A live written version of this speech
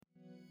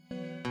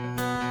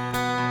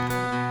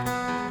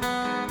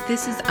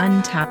This is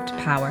Untapped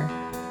Power,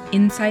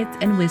 insights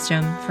and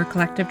wisdom for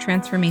collective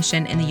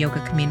transformation in the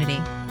yoga community.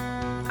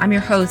 I'm your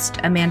host,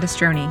 Amanda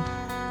Stroney,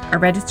 a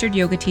registered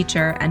yoga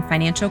teacher and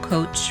financial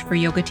coach for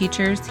yoga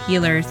teachers,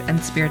 healers, and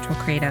spiritual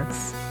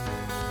creatives.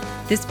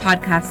 This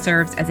podcast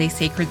serves as a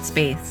sacred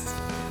space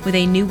with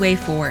a new way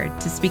forward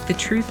to speak the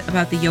truth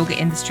about the yoga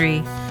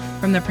industry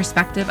from the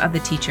perspective of the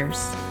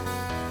teachers.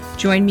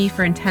 Join me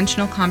for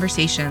intentional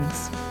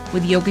conversations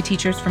with yoga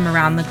teachers from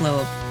around the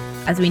globe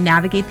as we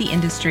navigate the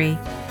industry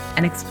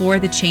and explore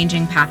the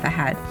changing path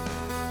ahead.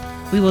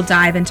 We will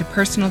dive into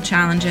personal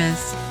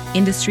challenges,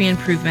 industry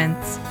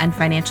improvements, and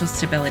financial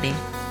stability.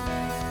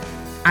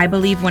 I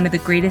believe one of the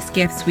greatest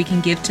gifts we can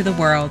give to the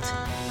world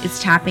is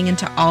tapping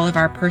into all of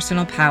our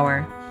personal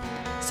power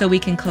so we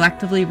can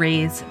collectively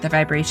raise the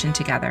vibration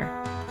together.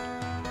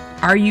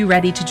 Are you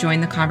ready to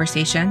join the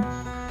conversation?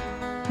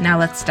 Now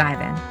let's dive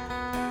in.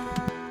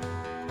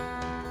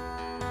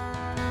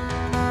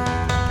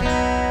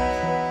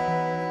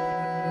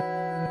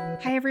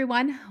 Hi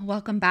everyone,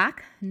 welcome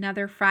back.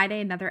 Another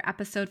Friday, another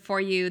episode for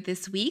you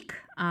this week.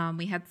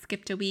 We had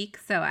skipped a week,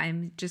 so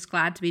I'm just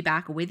glad to be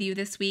back with you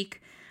this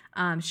week,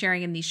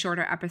 sharing in these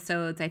shorter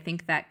episodes. I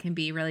think that can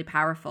be really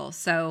powerful.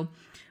 So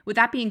with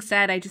that being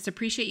said, I just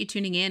appreciate you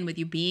tuning in, with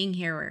you being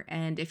here.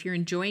 And if you're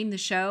enjoying the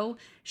show,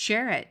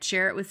 share it.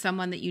 Share it with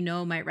someone that you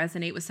know might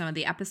resonate with some of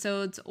the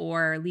episodes,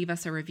 or leave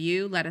us a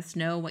review. Let us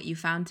know what you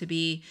found to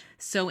be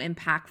so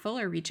impactful,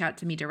 or reach out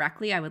to me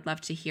directly. I would love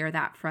to hear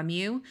that from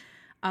you.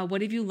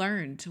 What have you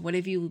learned? What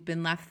have you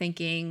been left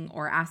thinking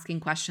or asking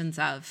questions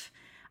of?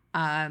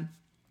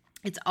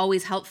 It's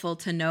always helpful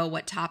to know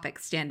what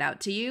topics stand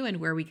out to you and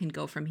where we can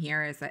go from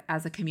here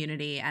as a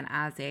community and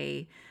as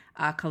a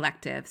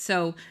collective.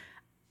 So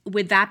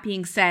with that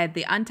being said,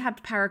 the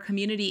Untapped Power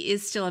community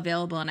is still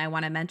available, and I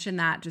want to mention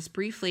that just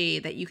briefly,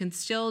 that you can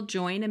still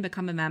join and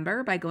become a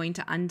member by going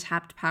to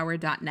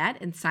untappedpower.net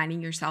and signing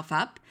yourself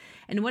up.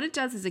 And what it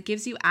does is it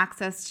gives you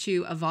access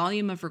to a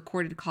volume of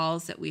recorded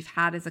calls that we've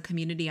had as a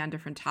community on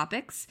different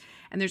topics,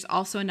 and there's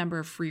also a number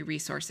of free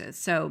resources.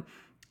 So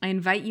I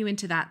invite you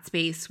into that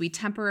space. We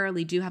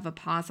temporarily do have a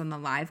pause on the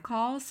live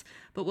calls,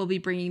 but we'll be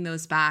bringing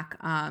those back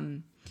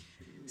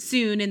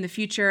soon in the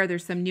future.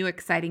 There's some new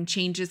exciting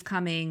changes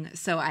coming.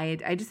 So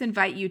I just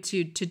invite you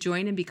to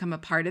join and become a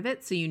part of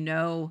it so you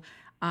know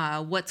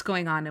what's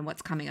going on and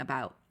what's coming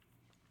about.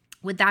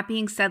 With that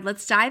being said,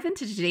 let's dive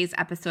into today's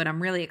episode.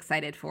 I'm really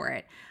excited for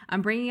it.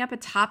 I'm bringing up a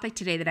topic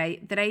today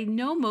that I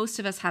know most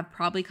of us have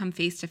probably come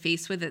face to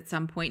face with at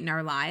some point in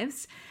our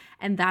lives.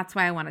 And that's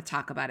why I want to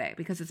talk about it,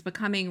 because it's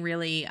becoming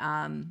really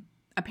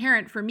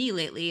apparent for me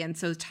lately. And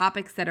so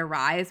topics that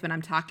arise when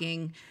I'm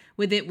talking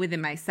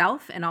within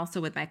myself and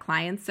also with my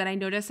clients that I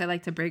notice, I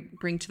like to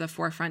bring to the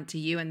forefront to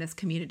you in this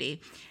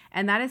community.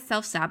 And that is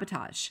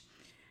self-sabotage,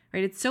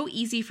 right? It's so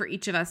easy for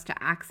each of us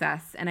to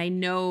access. And I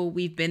know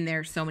we've been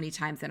there so many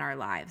times in our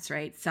lives,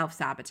 right?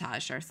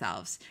 Self-sabotage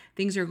ourselves.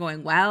 Things are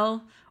going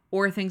well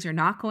or things are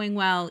not going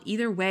well.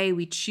 Either way,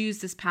 we choose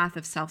this path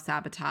of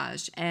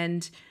self-sabotage.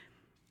 And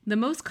the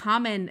most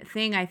common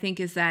thing, I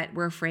think, is that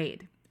we're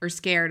afraid or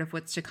scared of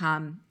what's to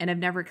come and have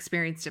never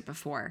experienced it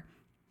before.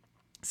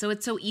 So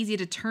it's so easy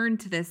to turn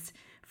to this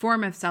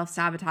form of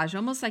self-sabotage,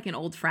 almost like an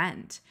old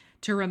friend,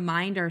 to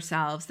remind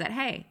ourselves that,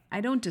 hey,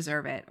 I don't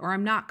deserve it, or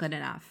I'm not good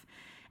enough.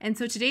 And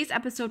so today's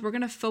episode, we're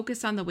going to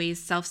focus on the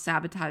ways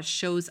self-sabotage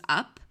shows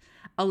up,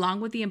 along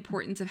with the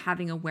importance of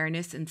having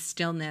awareness and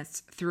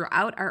stillness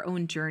throughout our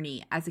own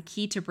journey as a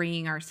key to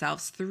bringing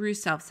ourselves through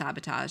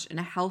self-sabotage in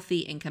a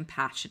healthy and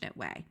compassionate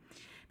way,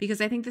 because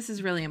I think this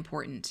is really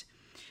important.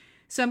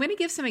 So I'm going to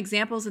give some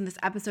examples in this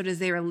episode as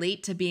they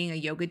relate to being a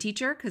yoga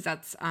teacher, because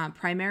that's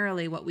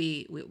primarily what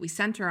we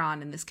center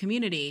on in this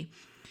community.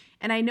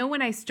 And I know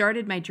when I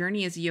started my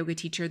journey as a yoga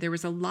teacher, there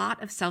was a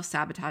lot of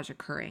self-sabotage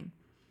occurring,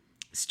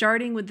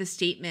 starting with the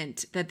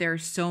statement that there are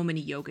so many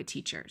yoga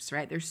teachers,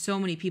 right? There's so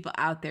many people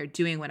out there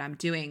doing what I'm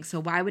doing, so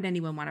why would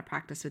anyone want to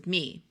practice with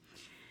me?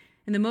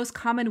 And the most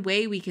common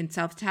way we can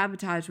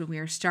self-sabotage when we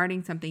are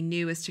starting something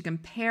new is to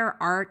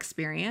compare our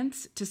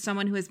experience to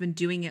someone who has been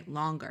doing it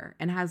longer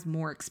and has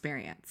more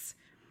experience.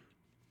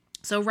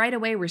 So right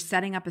away, we're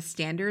setting up a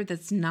standard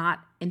that's not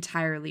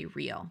entirely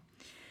real.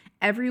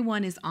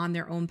 Everyone is on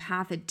their own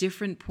path at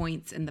different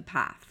points in the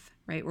path,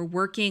 right? We're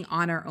working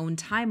on our own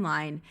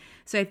timeline.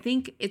 So I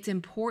think it's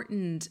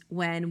important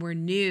when we're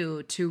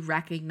new to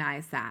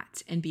recognize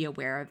that and be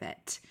aware of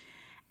it.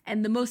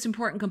 And the most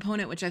important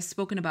component, which I've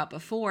spoken about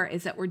before,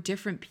 is that we're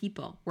different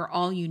people. We're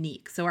all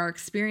unique. So our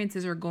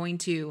experiences are going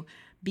to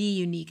be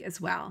unique as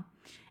well.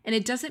 And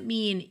it doesn't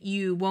mean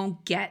you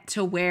won't get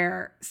to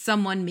where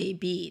someone may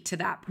be to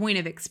that point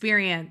of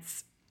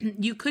experience.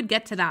 You could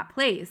get to that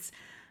place,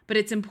 but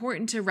it's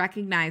important to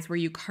recognize where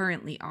you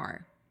currently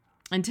are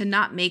and to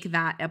not make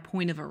that a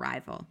point of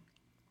arrival.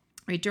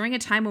 Right? During a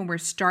time when we're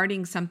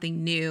starting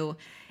something new,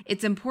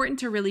 it's important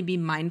to really be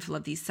mindful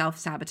of these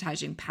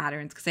self-sabotaging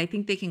patterns, because I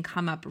think they can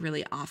come up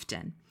really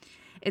often.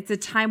 It's a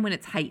time when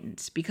it's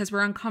heightened because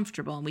we're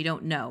uncomfortable and we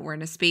don't know. We're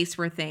in a space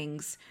where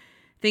things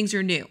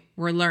are new.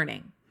 We're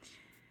learning.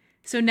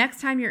 So next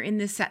time you're in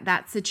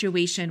that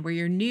situation where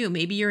you're new,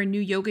 maybe you're a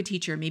new yoga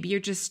teacher, maybe you're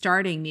just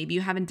starting, maybe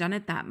you haven't done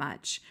it that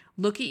much,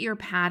 look at your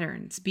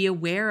patterns, be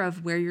aware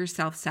of where you're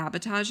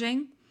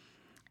self-sabotaging.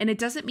 And it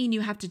doesn't mean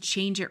you have to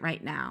change it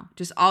right now.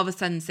 Just all of a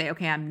sudden say,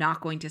 okay, I'm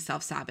not going to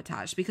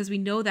self-sabotage, because we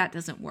know that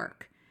doesn't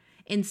work.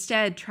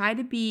 Instead, try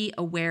to be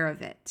aware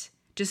of it.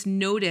 Just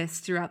notice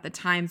throughout the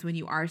times when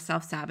you are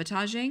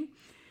self-sabotaging,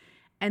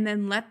 and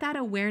then let that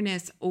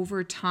awareness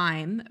over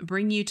time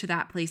bring you to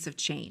that place of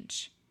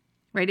change.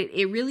 Right?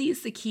 It really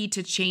is the key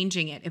to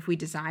changing it. If we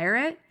desire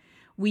it,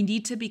 we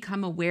need to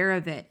become aware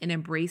of it and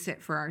embrace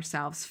it for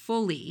ourselves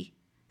fully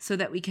so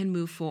that we can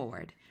move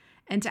forward.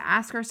 And to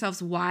ask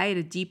ourselves why at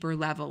a deeper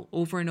level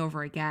over and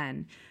over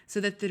again so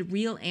that the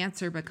real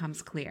answer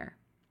becomes clear.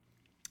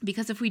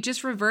 Because if we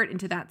just revert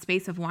into that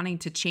space of wanting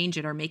to change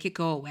it or make it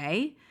go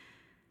away,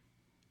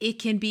 it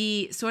can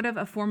be sort of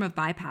a form of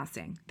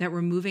bypassing, that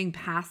we're moving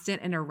past it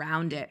and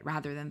around it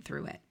rather than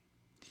through it.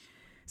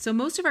 So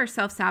most of our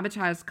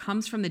self-sabotage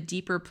comes from the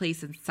deeper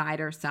place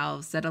inside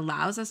ourselves that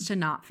allows us to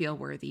not feel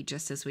worthy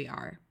just as we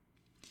are.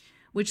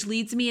 Which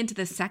leads me into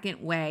the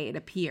second way it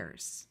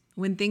appears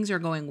when things are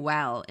going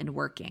well and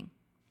working,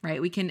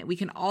 right? We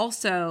can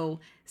also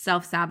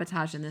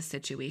self-sabotage in this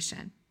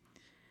situation.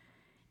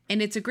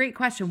 And it's a great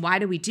question. Why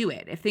do we do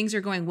it? If things are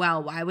going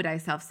well, why would I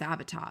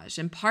self-sabotage?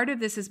 And part of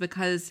this is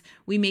because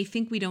we may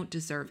think we don't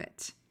deserve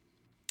it.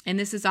 And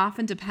this is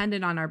often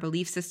dependent on our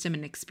belief system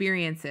and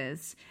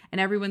experiences. And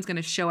everyone's going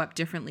to show up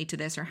differently to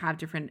this or have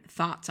different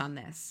thoughts on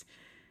this.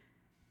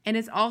 And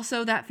it's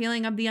also that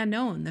feeling of the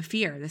unknown, the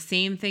fear, the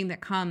same thing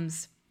that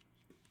comes,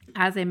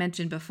 as I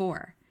mentioned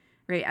before,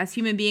 right? As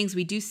human beings,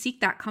 we do seek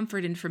that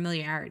comfort and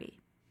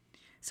familiarity.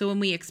 So when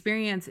we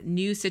experience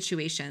new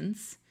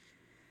situations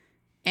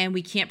and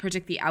we can't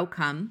predict the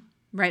outcome,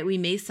 right? We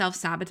may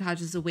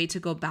self-sabotage as a way to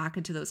go back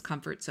into those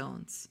comfort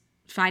zones,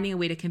 finding a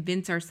way to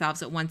convince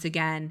ourselves that once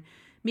again,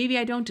 maybe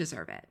I don't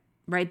deserve it,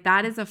 right?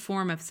 That is a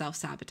form of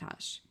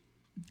self-sabotage.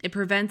 It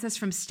prevents us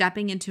from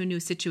stepping into a new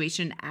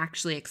situation and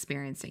actually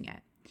experiencing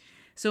it.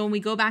 So when we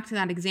go back to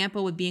that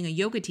example with being a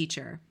yoga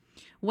teacher,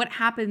 what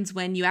happens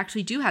when you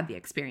actually do have the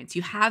experience?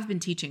 You have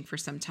been teaching for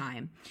some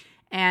time,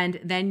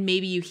 and then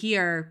maybe you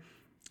hear,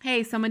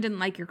 hey, someone didn't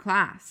like your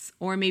class.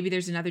 Or maybe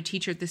there's another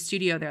teacher at the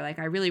studio. They're like,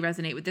 I really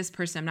resonate with this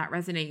person. I'm not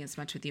resonating as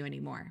much with you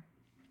anymore.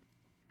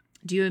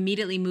 Do you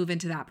immediately move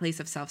into that place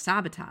of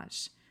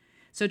self-sabotage?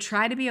 So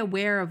try to be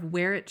aware of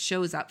where it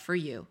shows up for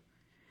you.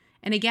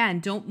 And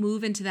again, don't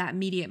move into that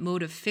immediate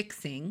mode of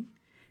fixing.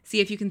 See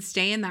if you can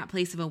stay in that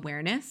place of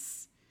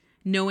awareness,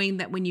 knowing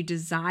that when you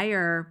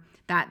desire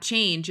that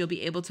change, you'll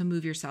be able to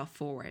move yourself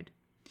forward.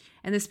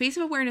 And the space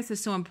of awareness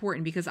is so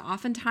important because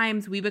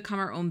oftentimes we become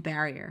our own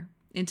barrier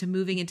into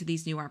moving into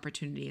these new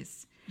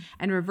opportunities.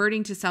 And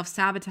reverting to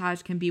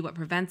self-sabotage can be what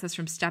prevents us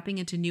from stepping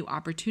into new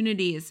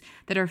opportunities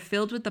that are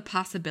filled with the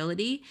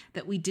possibility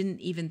that we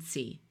didn't even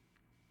see.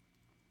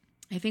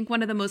 I think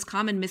one of the most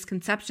common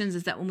misconceptions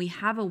is that when we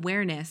have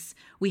awareness,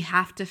 we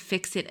have to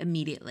fix it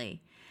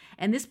immediately.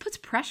 And this puts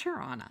pressure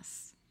on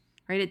us,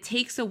 right? It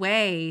takes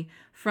away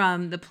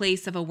from the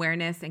place of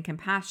awareness and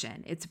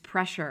compassion. It's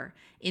pressure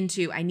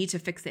into, I need to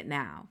fix it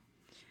now.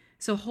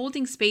 So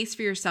holding space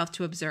for yourself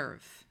to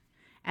observe.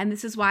 And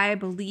this is why I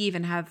believe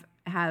and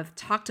have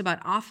talked about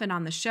often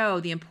on the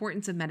show the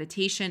importance of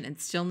meditation and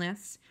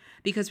stillness,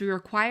 because we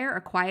require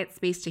a quiet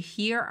space to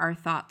hear our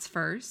thoughts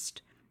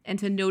first and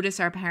to notice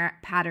our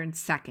patterns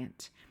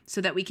second,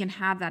 so that we can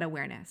have that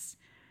awareness.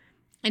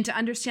 And to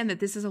understand that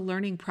this is a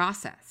learning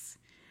process,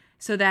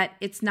 so that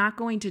it's not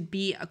going to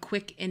be a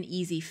quick and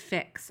easy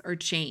fix or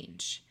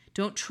change.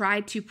 Don't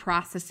try to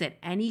process it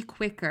any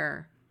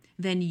quicker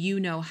than you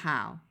know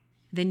how,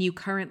 than you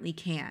currently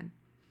can,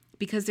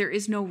 because there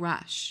is no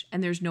rush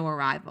and there's no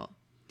arrival.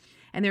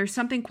 And there's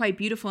something quite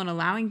beautiful in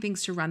allowing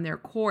things to run their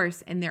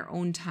course in their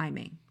own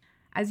timing.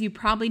 As you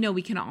probably know,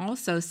 we can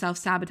also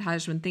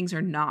self-sabotage when things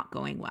are not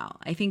going well.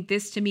 I think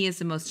this to me is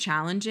the most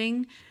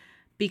challenging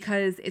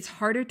because it's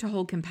harder to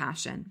hold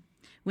compassion.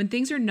 When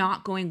things are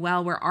not going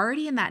well, we're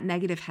already in that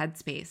negative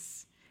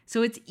headspace.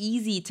 So it's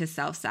easy to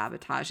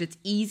self-sabotage. It's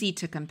easy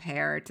to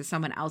compare to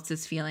someone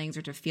else's feelings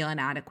or to feel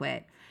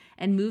inadequate.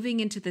 And moving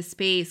into the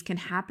space can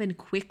happen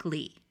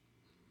quickly.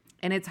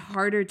 And it's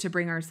harder to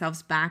bring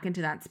ourselves back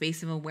into that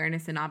space of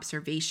awareness and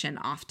observation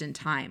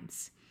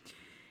oftentimes.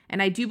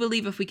 And I do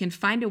believe if we can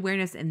find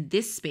awareness in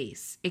this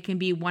space, it can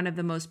be one of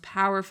the most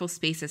powerful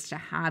spaces to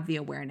have the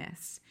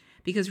awareness.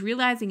 Because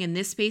realizing in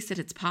this space that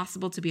it's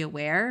possible to be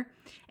aware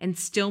and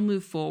still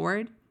move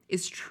forward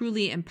is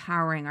truly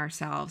empowering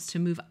ourselves to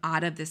move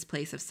out of this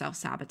place of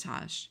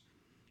self-sabotage.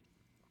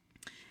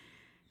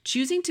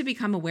 Choosing to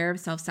become aware of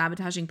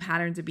self-sabotaging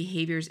patterns or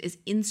behaviors is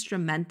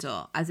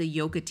instrumental as a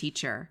yoga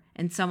teacher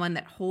and someone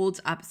that holds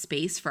up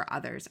space for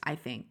others, I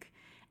think.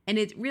 And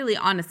it really,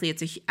 honestly,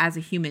 as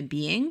a human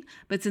being.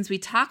 But since we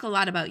talk a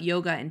lot about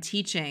yoga and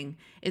teaching,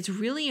 it's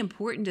really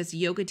important as a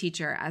yoga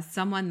teacher, as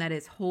someone that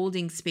is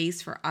holding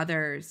space for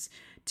others,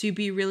 to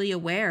be really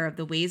aware of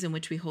the ways in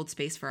which we hold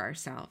space for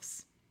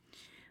ourselves.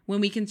 When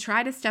we can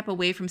try to step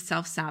away from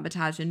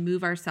self-sabotage and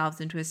move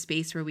ourselves into a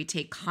space where we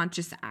take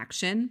conscious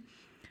action,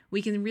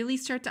 we can really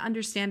start to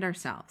understand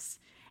ourselves.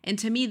 And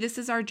to me, this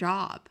is our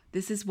job.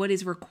 This is what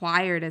is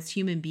required as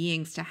human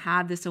beings, to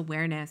have this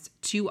awareness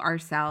to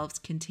ourselves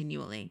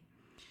continually.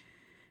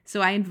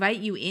 So I invite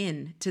you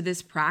in to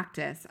this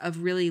practice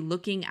of really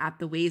looking at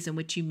the ways in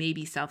which you may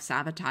be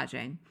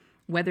self-sabotaging,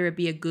 whether it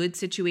be a good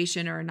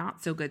situation or a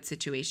not so good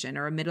situation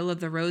or a middle of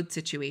the road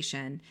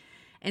situation,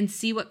 and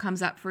see what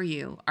comes up for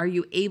you. Are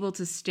you able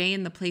to stay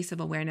in the place of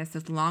awareness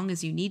as long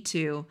as you need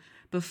to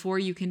before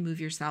you can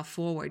move yourself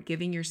forward,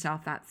 giving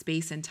yourself that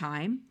space and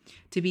time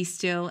to be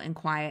still and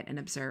quiet and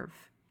observe?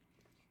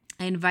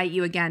 I invite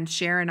you again,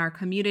 share in our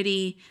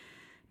community,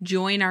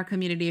 join our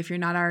community if you're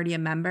not already a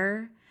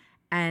member.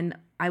 And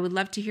I would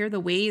love to hear the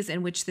ways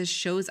in which this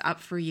shows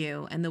up for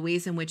you and the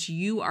ways in which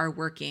you are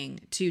working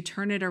to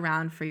turn it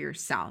around for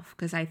yourself,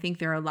 because I think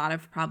there are a lot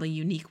of probably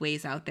unique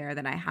ways out there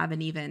that I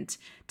haven't even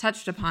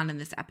touched upon in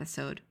this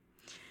episode.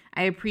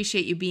 I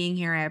appreciate you being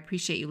here. I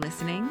appreciate you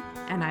listening,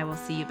 and I will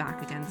see you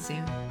back again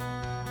soon.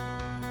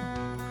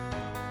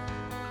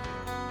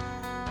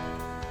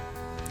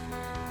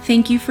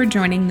 Thank you for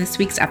joining this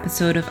week's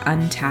episode of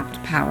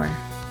Untapped Power.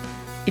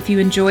 If you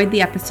enjoyed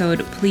the episode,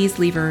 please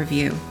leave a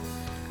review.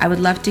 I would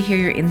love to hear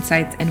your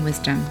insights and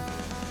wisdom.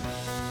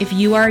 If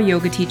you are a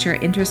yoga teacher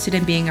interested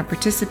in being a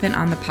participant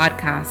on the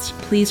podcast,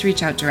 please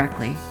reach out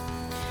directly.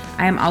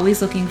 I am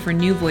always looking for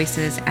new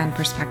voices and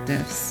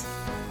perspectives.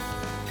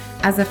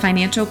 As a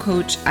financial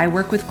coach, I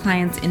work with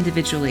clients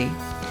individually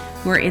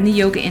who are in the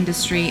yoga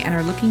industry and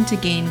are looking to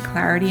gain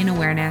clarity and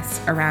awareness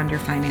around your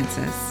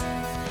finances.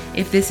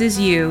 If this is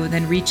you,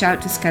 then reach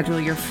out to schedule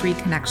your free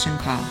connection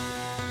call.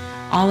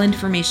 All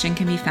information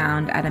can be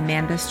found at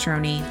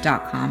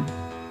amandastroni.com.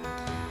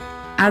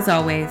 As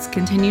always,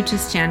 continue to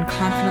stand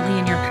confidently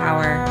in your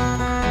power,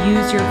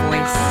 use your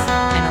voice,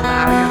 and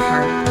allow your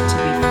heart